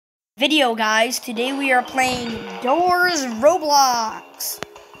video, guys. Today we are playing Doors Roblox.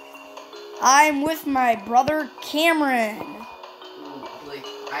 I'm with my brother Cameron. Ooh, Blake,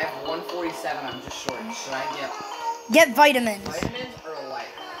 I have 147. I'm just short. Should I get vitamins? Vitamins or a lighter?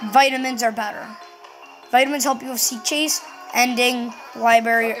 Vitamins are better. Vitamins help you with seek chase, ending,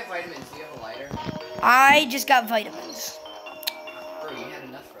 library. I'll get vitamins. Do you have a lighter? I just got vitamins. Bro, you had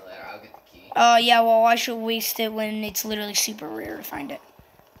enough for a lighter. I'll get the key. Yeah, well, I should waste it when it's literally super rare to find it.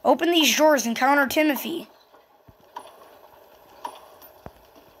 Open these drawers, encounter Timothy.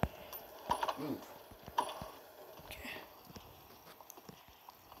 Move. Okay.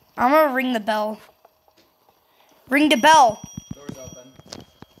 I'm gonna ring the bell. Ring the bell. Doors open.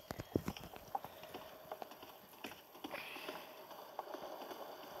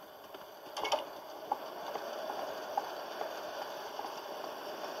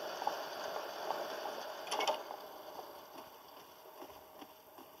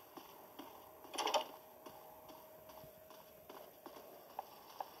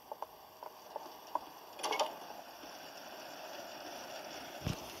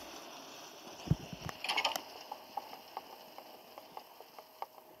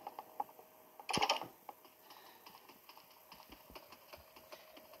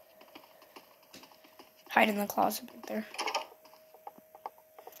 Hide in the closet right there.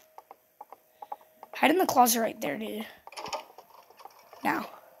 Hide in the closet right there, dude. Now.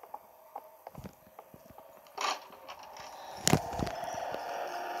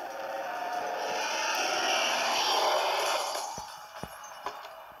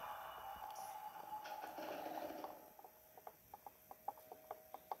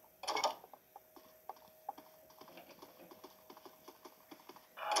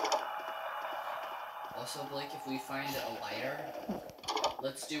 Also, Blake, if we find a lighter,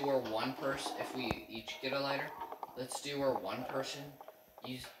 let's do where one person, if we each get a lighter, let's do where one person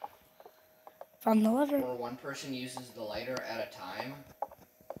Found the lever. Where one person uses the lighter at a time.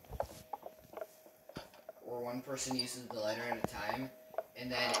 Or one person uses the lighter at a time, and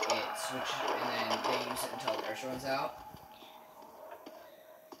then it switches, and then they use it until theirs runs out.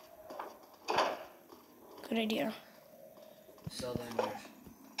 Good idea. So then there's...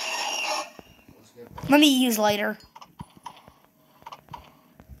 Let me use lighter.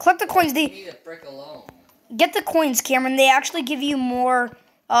 Collect the coins. You need a brick alone. Get the coins, Cameron. They actually give you more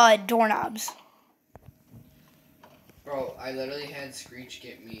doorknobs. Bro, I literally had Screech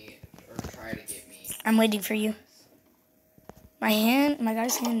get me, or try to get me. I'm waiting for you. My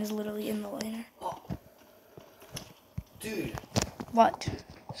guy's hand is literally in the lighter. Oh. Dude. What?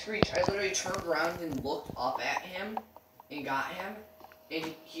 Screech, I literally turned around and looked up at him and got him,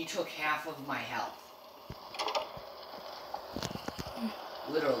 and he took half of my health.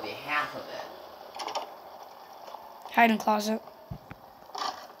 Literally half of it. Hide in closet.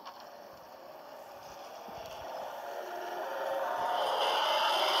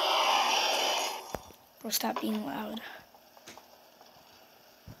 Bro, stop being loud.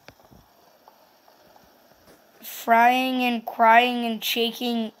 Frying and crying and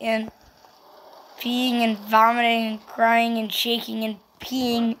shaking and peeing and vomiting and crying and shaking and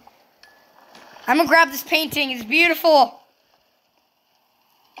peeing. I'm gonna grab this painting. It's beautiful.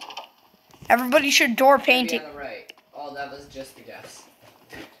 Everybody should door paint it. On the right. Oh, that was just a guess.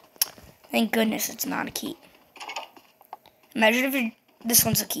 Thank goodness it's not a key. Imagine if this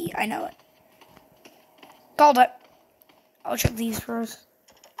one's a key. I know it. Called it. I'll check these first.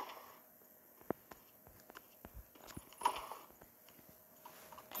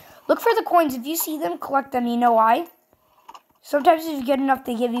 Look for the coins. If you see them, collect them. You know why? Sometimes if you get enough,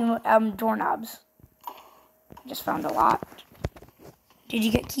 they give you doorknobs. Just found a lot. Did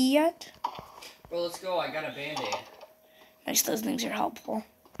you get key yet? Well, let's go. I got a Band-Aid. Nice, those things are helpful.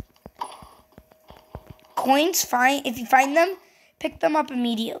 Coins, if you find them, pick them up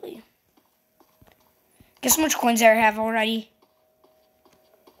immediately. Guess how much coins I have already?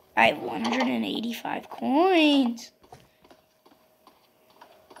 I have 185 coins.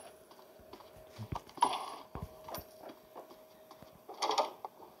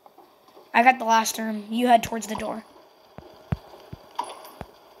 I got the last room. You head towards the door.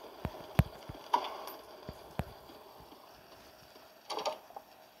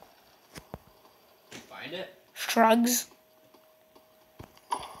 Find it? Shrugs.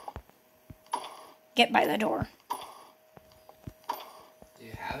 Get by the door. Do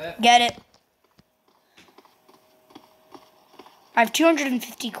you have it? Get it. I have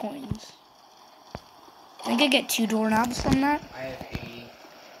 250 coins. I think I get 2 doorknobs from that. I have 80.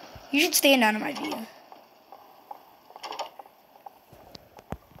 You should stand out of my view.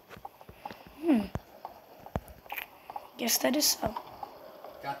 Yes, that is so.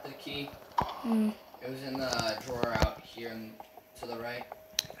 Got the key. Mm. It was in the drawer out here and to the right.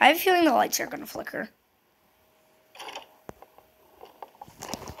 I have a feeling the lights are gonna flicker.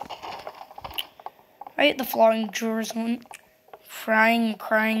 Right, the flooring drawers one. Crying and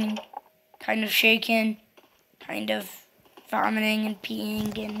crying, kind of shaking, kind of vomiting and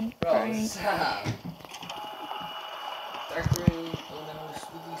peeing and Bro, crying. stop. Dark room. Oh no,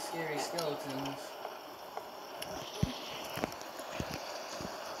 spooky, scary skeletons.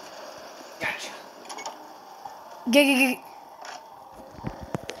 Gotcha.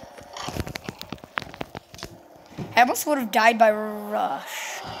 I almost would have died by rush.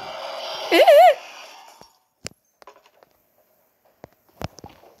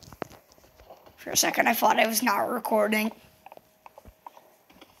 For a second, I thought I was not recording.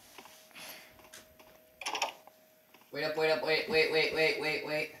 Wait up, wait up, wait.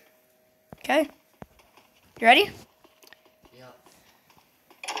 Okay. You ready? Yep.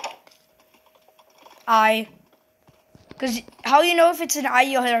 I. Because how you know if it's an I,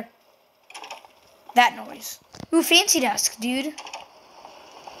 you'll hear that noise. Ooh, fancy desk, dude.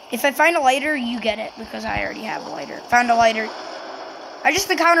 If I find a lighter, you get it because I already have a lighter. Found a lighter. I just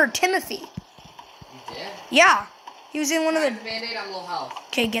encountered Timothy. You did? Yeah. He was in one of the... Band-Aid, I'm low health.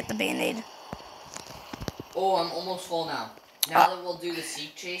 Okay, get the Band-Aid. Oh, I'm almost full now. Now that we'll do the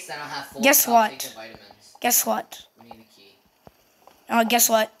seek chase, then I'll have full. Guess I'll what? take the vitamins. Guess what? We need a key. Guess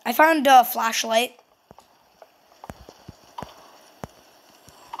what? I found a flashlight.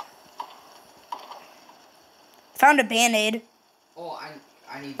 Found a Band-Aid. Oh,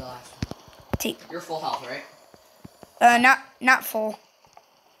 I need the last one. Take. You're full health, right? Not full.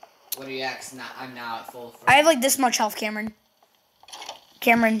 What are you at? I'm now at full. I have like this much health, Cameron.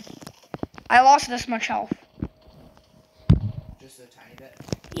 Cameron, I lost this much health. Just a tiny bit.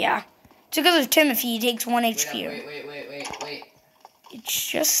 Yeah. It's because of Timothy. He takes 1 HP. Wait. It's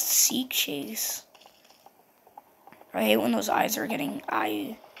just seek chase. I hate when those eyes are getting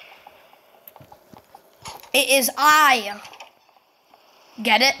eye. It is I.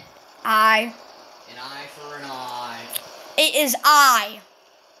 Get it? I. An eye for an eye. It is I.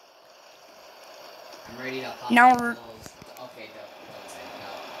 I'm ready to pop Now the we're... pills. Okay, don't say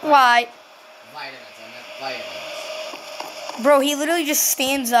it. No. Why? Vitamins. I meant vitamins. Bro, he literally just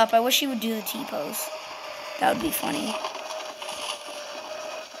stands up. I wish he would do the T-pose. That would be funny.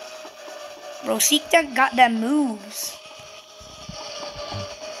 Bro, Seek that got them moves.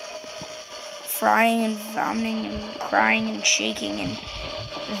 Frying and vomiting and crying and shaking and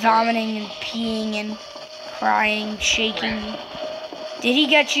vomiting and peeing and crying, shaking. Did he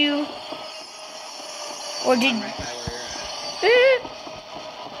get you? Or did... I'm right by where you're at.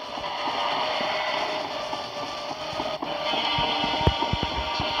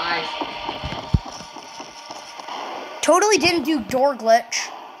 Totally didn't do door glitch.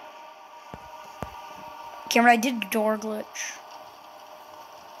 Cameron, I did door glitch.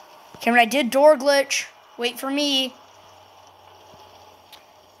 Cameron, I did door glitch. Wait for me.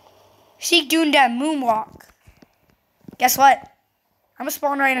 Seek doing that moonwalk. Guess what? I'm gonna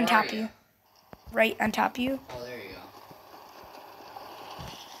spawn right on top of you. Right on top of you. Oh, there you go.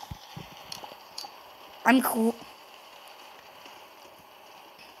 I'm cool.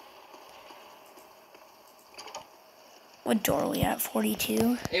 What door are we at?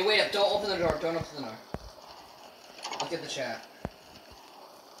 42? Hey, wait up. Don't open the door. Don't open the door. Look at the chat.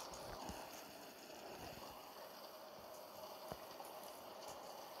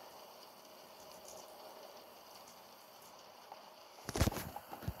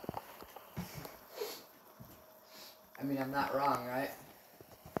 I mean, I'm not wrong, right?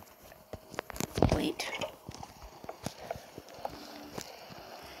 Wait.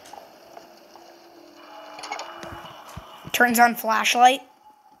 Turns on flashlight.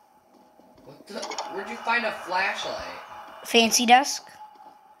 What the? Where'd you find a flashlight? Fancy desk.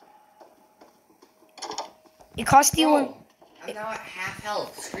 It cost you one. I'm now at half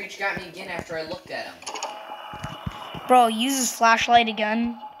health. Screech got me again after I looked at him. Bro, use his flashlight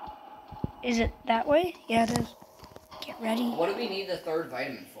again. Is it that way? Yeah, it is. Get ready. What do we need the third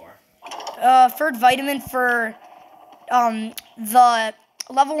vitamin for? Third vitamin for the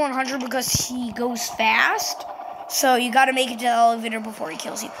level 100 because he goes fast. So you gotta make it to the elevator before he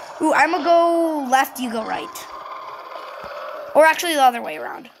kills you. Ooh, I'm gonna go left, you go right. Or actually the other way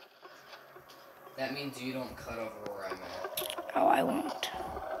around. That means you don't cut over where I'm at. Oh, I won't.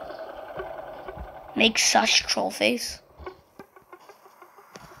 Make such troll face.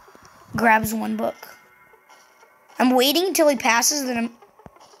 Grabs one book. I'm waiting until he passes, then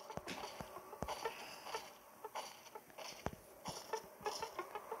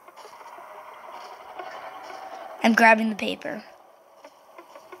I'm grabbing the paper.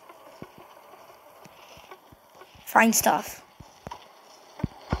 Find stuff.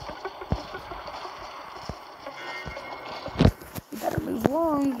 You better move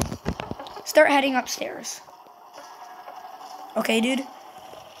along. Start heading upstairs. Okay, dude.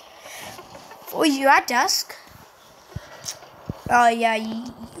 Oh, you at desk? Yeah,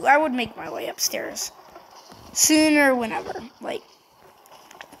 I would make my way upstairs. Soon or whenever. Like,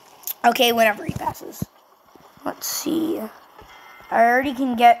 okay, whenever he passes. Let's see. I already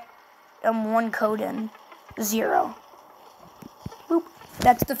can get one code in. 0. Boop.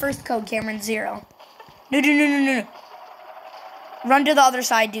 That's the first code, Cameron. 0. No. Run to the other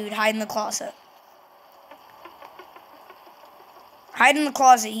side, dude. Hide in the closet. Hide in the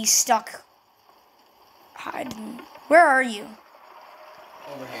closet. He's stuck. Hide. Where are you?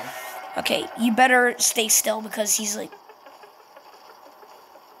 Over here. Okay, you better stay still because he's like...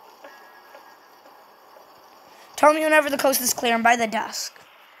 Tell me whenever the coast is clear. I'm by the desk.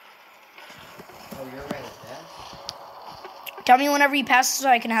 Oh, you're right at that? Tell me whenever he passes so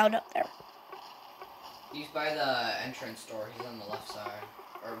I can hide up there. He's by the entrance door. He's on the left side.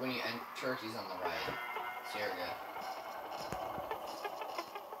 Or when you enter, he's on the right. So you're good.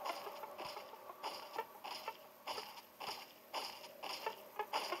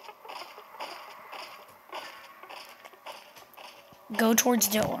 Go towards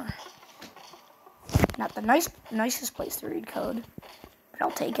door. Not the nicest place to read code, but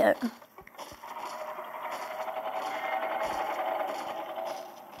I'll take it.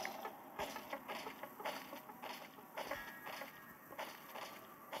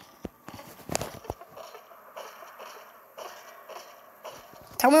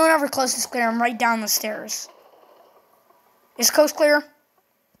 Tell me whenever coast is clear. I'm right down the stairs. Is coast clear?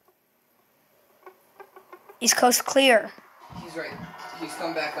 Is coast clear? He's right. He's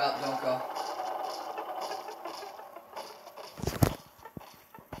come back up. Don't go.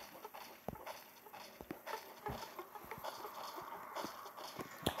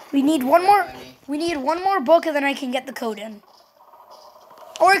 We need one more. We need one more book, and then I can get the code in.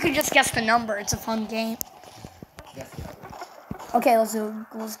 Or I could just guess the number. It's a fun game. Guess the number. Okay, let's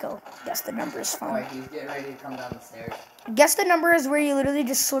go. Guess the number is fun. Alright, he's getting ready to come down the stairs. Guess the number is where you literally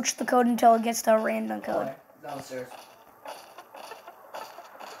just switch the code until it gets to a random code. Alright, downstairs.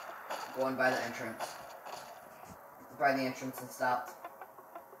 Going by the entrance. By the entrance and stopped.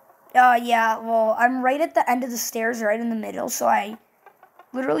 Yeah, well, I'm right at the end of the stairs, right in the middle, so I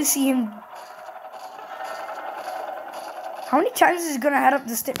literally see him. How many times is he gonna head up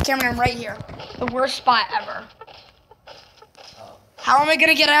the stairs? Cameron, I'm right here. The worst spot ever. Oh. How am I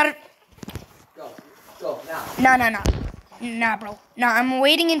gonna get out of... Go, now. No. Nah, bro. No, I'm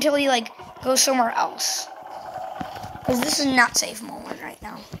waiting until he, like, goes somewhere else. Because this is not safe moment right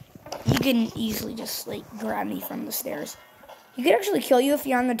now. He can easily just, like, grab me from the stairs. He could actually kill you if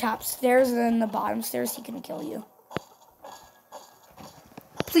you're on the top stairs, and then the bottom stairs, he can kill you.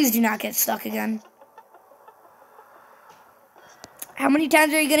 Please do not get stuck again. How many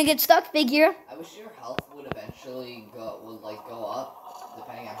times are you gonna get stuck, Figure? I wish your health would eventually go up,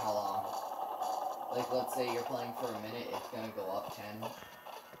 depending on how long. Like, let's say you're playing for a minute, it's gonna go up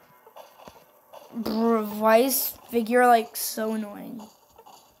 10. Bro, why is Figure, like, so annoying?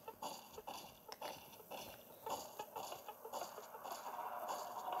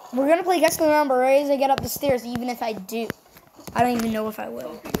 We're gonna play Guess the Number right as I get up the stairs, even if I do. I don't even know if I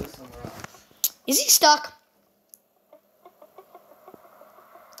will. Hope he goes somewhere else. Is he stuck?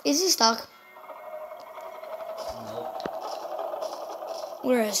 Is he stuck? Nope.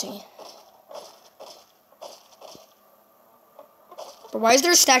 Where is he? But why is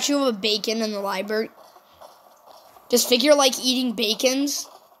there a statue of a bacon in the library? Does Figure like eating bacons?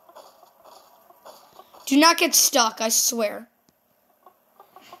 Do not get stuck, I swear.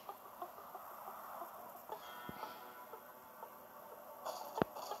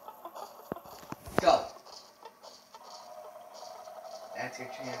 Go. That's your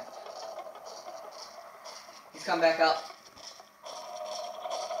chance. He's come back up.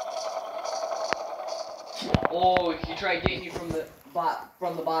 Oh, he tried getting you from the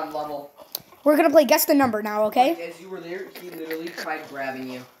bottom level. We're gonna play Guess the Number now, okay? Like, as you were there, he literally tried grabbing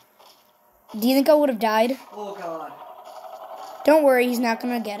you. Do you think I would have died? Oh god. Don't worry, he's not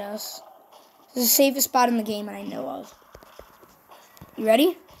gonna get us. This is the safest spot in the game I know of. You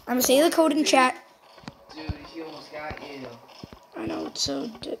ready? I'm gonna say the code in chat. Dude, he almost got you. I know, so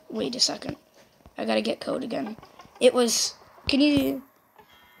wait a second. I gotta get code again. It was, can you,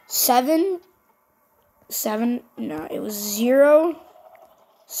 7, no, it was 0,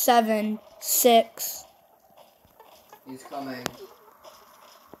 7, 6, He's coming.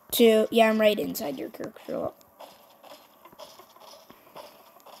 2, yeah, I'm right inside your character.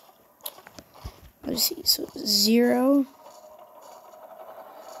 let's see. So 0,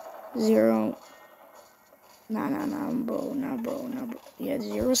 0. Nah, bro. Yeah,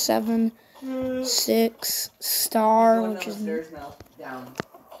 0, 7, 6, star, which is. Now. Down.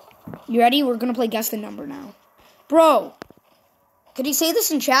 You ready? We're gonna play guess the number now. Bro, could you say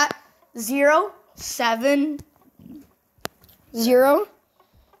this in chat? 0, 7, 0,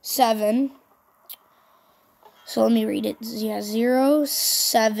 7. So let me read it. Yeah, 0,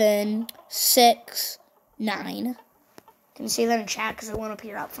 7, 6, 9. Can you say that in chat? Because it won't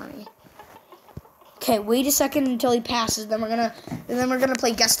appear up for me. Okay, wait a second until he passes. Then we're gonna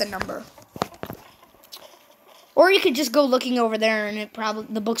play guess the number. Or you could just go looking over there, and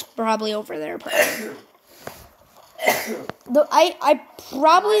the book's probably over there. I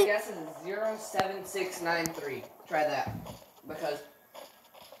probably. My guess is 07693. Try that, because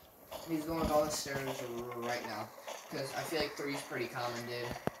he's going down the stairs right now. Because I feel like 3 is pretty common, dude.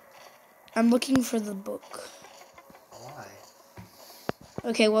 I'm looking for the book. Why?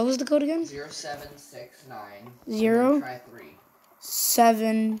 Okay, what was the code again? 0769. 0. Try 3.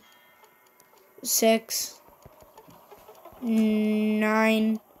 7, 6,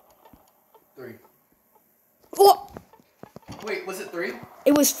 9. 3. Oh! Wait, was it 3?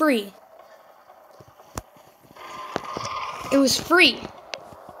 It was free. It was free.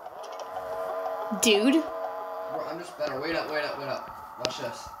 Dude. Bro, I'm just better. Wait up. Watch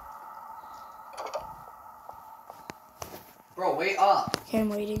this. Bro, wait up. Okay, I'm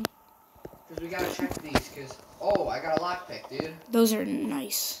waiting. Because we gotta check these, because... Oh, I got a lockpick, dude. Those are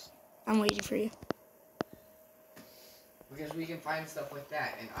nice. I'm waiting for you. Because we can find stuff like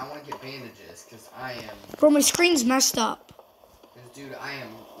that, and I want to get bandages, because I am... Bro, my screen's messed up. Because, dude, I am...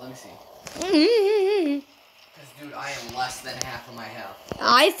 Let me see. Mm-hmm. Because, dude, I am less than half of my health.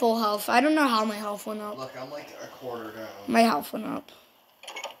 I full health. I don't know how my health went up. Look, I'm like a quarter down. My health went up.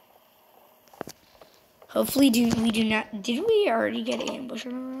 Hopefully, we do not... Did we already get ambushed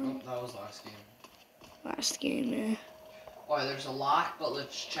in a row? Nope, that was last game. Last game, yeah. Oh, there's a lock, but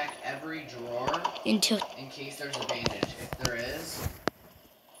let's check every drawer in case there's a bandage. If there is,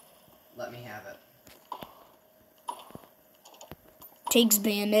 let me have it. Takes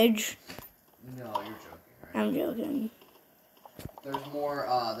bandage. No, you're joking, right? I'm joking. There's more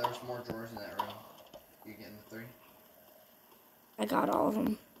drawers in that room. You getting the 3? I got all of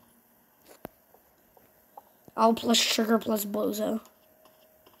them. All plus sugar plus bozo.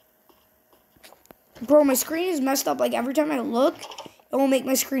 Bro, my screen is messed up. Like, every time I look, it will make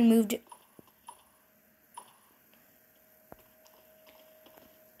my screen move.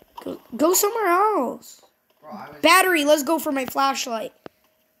 Go somewhere else. Bro, Battery, let's go for my flashlight.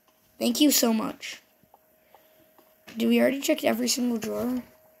 Thank you so much. Did we already check every single drawer?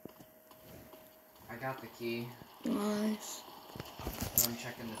 I got the key. Nice. I'm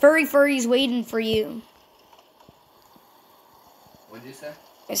checking the... Furry's waiting for you. What'd you say?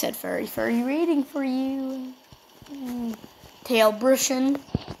 I said Furry waiting for you. Tail brushing.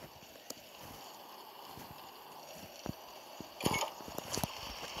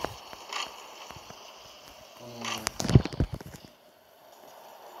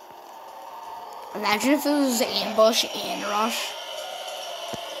 Imagine if it was ambush and rush.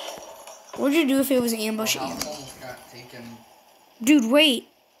 What would you do if it was ambush and rush? Almost got taken. Dude, wait.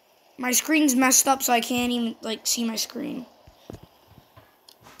 My screen's messed up, so I can't even, like, see my screen.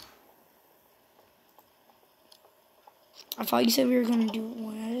 I thought you said we were going to do it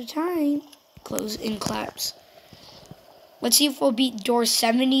one at a time. Close and claps. Let's see if we'll beat door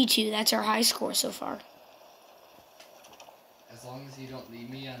 72. That's our high score so far. As long as you don't leave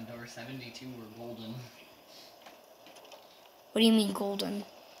me on door 72, we're golden. What do you mean golden?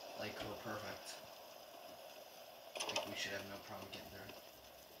 Like, we're perfect. Like, we should have no problem getting there.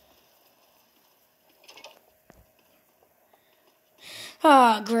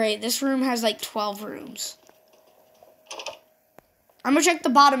 Ah, great. This room has like 12 rooms. I'm gonna check the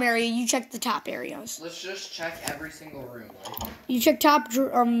bottom area. You check the top areas. Let's just check every single room. Like. You check top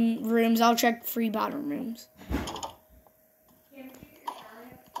rooms. I'll check free bottom rooms.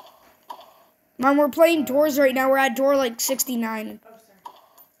 Mom, we're playing doors right now. We're at door like 69. Oh,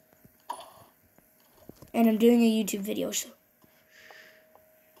 sorry. And I'm doing a YouTube video. So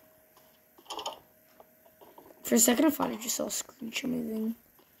for a second, I thought I just saw Screech moving.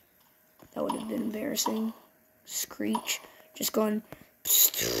 That would have been embarrassing. Screech. Just going.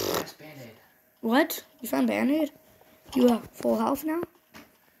 Where's Band-Aid? What? You found Band-Aid? You have full health now?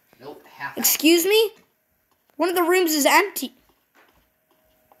 Nope, half. Excuse me? One of the rooms is empty.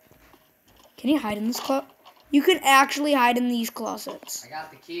 Can you hide in this closet? You can actually hide in these closets. I got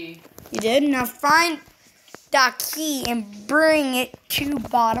the key. You did? Now find the key and bring it to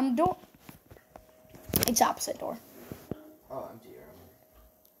bottom door. It's opposite door. Oh, empty room.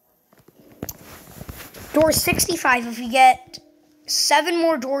 Door 65. If we get 7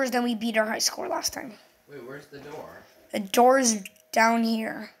 more doors, then we beat our high score last time. Wait, where's the door? The door's down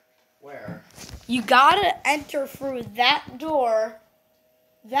here. Where? You gotta enter through that door.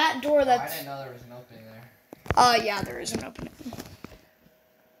 That door I that's... didn't know there was an opening there. Yeah, there is an opening.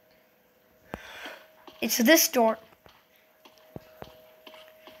 It's this door.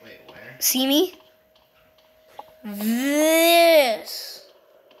 Wait, where? See me? This.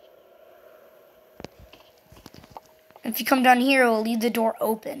 If you come down here, it will leave the door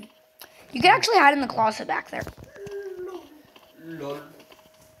open. You can actually hide in the closet back there. Lol.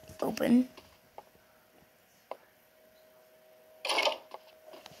 Open.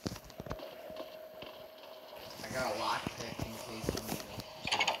 I got a lockpick in case we need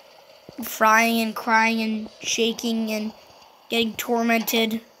it. Frying and crying and shaking and getting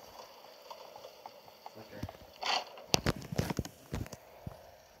tormented. Flicker.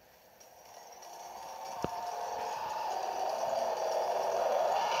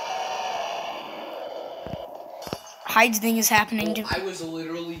 Hyde's thing is happening to... I was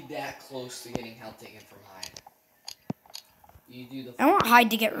literally that close to getting health taken from Hyde. You do the... I want Hyde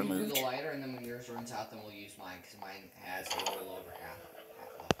to get you removed. do the lighter, and then when yours runs out, then we'll use mine, because mine has a little over half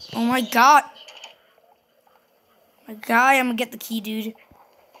left. Oh my god. My god, I'm gonna get the key, dude.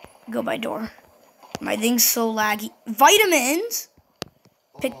 Go by door. My thing's so laggy. Vitamins?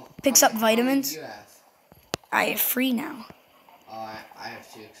 Picks up vitamins. How many do you have? I have 3 now. Oh, I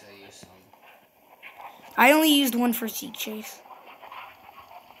have 2, because I used some. I only used 1 for Seek Chase.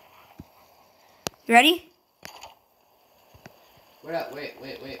 You ready? Wait up,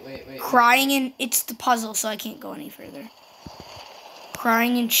 wait. Crying and... It's the puzzle, so I can't go any further.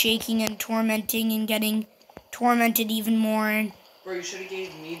 Crying and shaking and tormenting and getting tormented even more. And Bro, you should have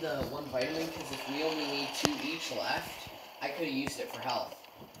gave me the 1 vitamin, because if we only need 2 each left, I could have used it for health.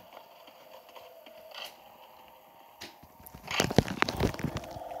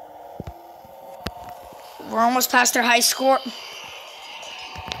 we're almost past our high score.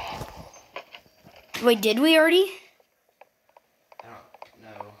 Wait, did we already? I don't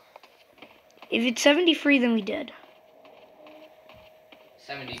know. If it's 73, then we did.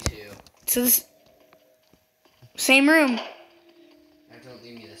 72. So this... Same room. Don't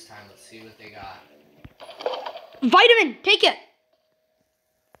leave me this time. Let's see what they got. Vitamin! Take it!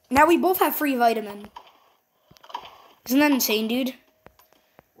 Now we both have free vitamin. Isn't that insane, dude?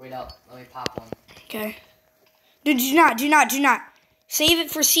 Wait up. Let me pop one. Okay. Dude, do not. Save it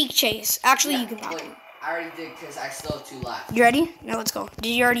for Seek Chase. Actually, you can pop wait, it. I already did, because I still have 2 left. You ready? Now let's go.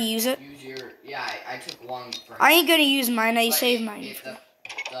 Did you already use it? Use your... Yeah, I took 1 for... I ain't gonna use mine. I but saved mine.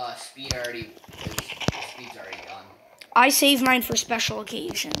 The speed already... The speed's already gone. I save mine for special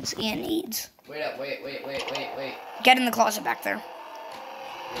occasions and needs. Wait up. Wait. Get in the closet back there.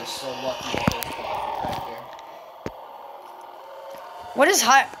 You're so lucky to get this closet back here.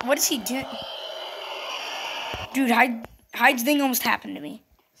 What is he doing? Dude, Hyde's thing almost happened to me.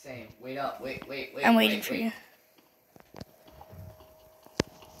 Same. Wait up. Wait. I'm waiting for you.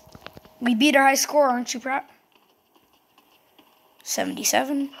 We beat our high score, aren't you, Pratt?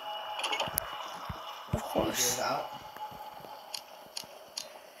 77. Of course. Out.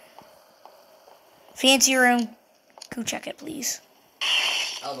 Fancy room. Go check it, please.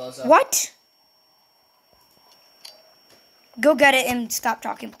 Elbows up. What? Go get it and stop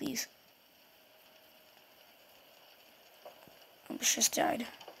talking, please. Almost just died.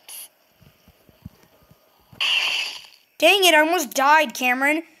 Dang it, I almost died,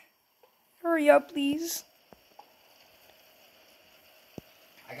 Cameron. Hurry up, please.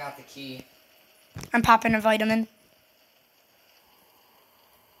 I got the key. I'm popping a vitamin.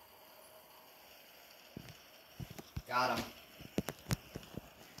 Got him.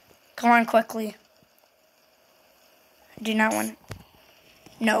 Come on, quickly. Do not want...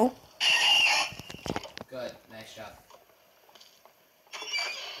 No. Good. Nice job.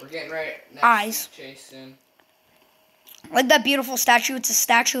 We're getting ready. Next Eyes. Chase soon. Like that beautiful statue, it's a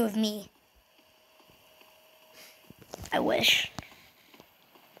statue of me. I wish.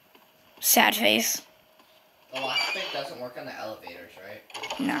 Sad face. The lockpick doesn't work on the elevators,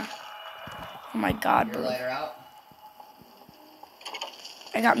 right? No. Oh my god, Your bro. lighter out?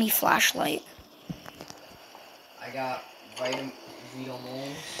 I got me flashlight. I got Vitamins.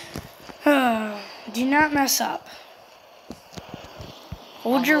 Do not mess up.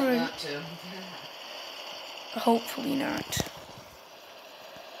 Hold I'll your... hope not to. Hopefully not.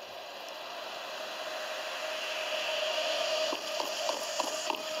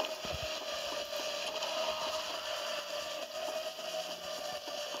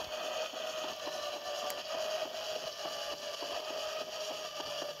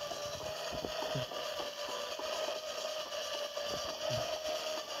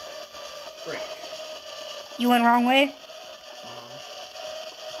 You went wrong way?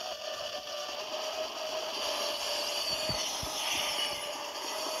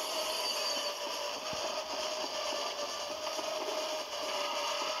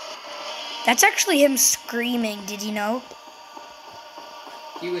 That's actually him screaming. Did you know?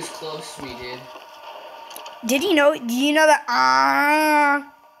 He was close to me, dude. Did you know? Do you know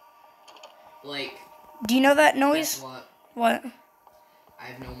that? Like. Do you know that noise? Guess what? What? I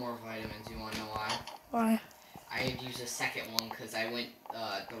have no more vitamins. You want to know why? Why? I had used a second one because I went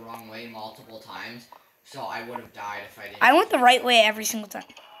the wrong way multiple times. So I would have died if I didn't. I went the right way every single time.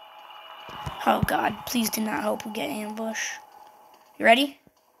 Oh God! Please do not hope we get ambush. You ready?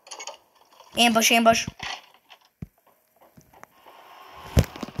 Ambush! Ambush!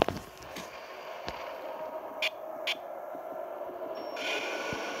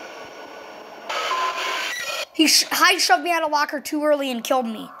 He high shoved me out of locker too early and killed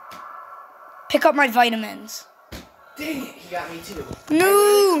me. Pick up my vitamins. Dang it, he got me too.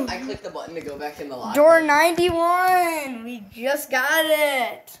 No! I clicked the button to go back in the locker. Door 91! We just got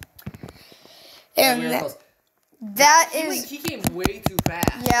it. And that is... He came way too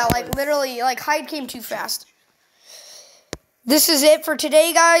fast. Yeah, like literally, like Hyde came too fast. This is it for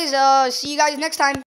today, guys. See you guys next time.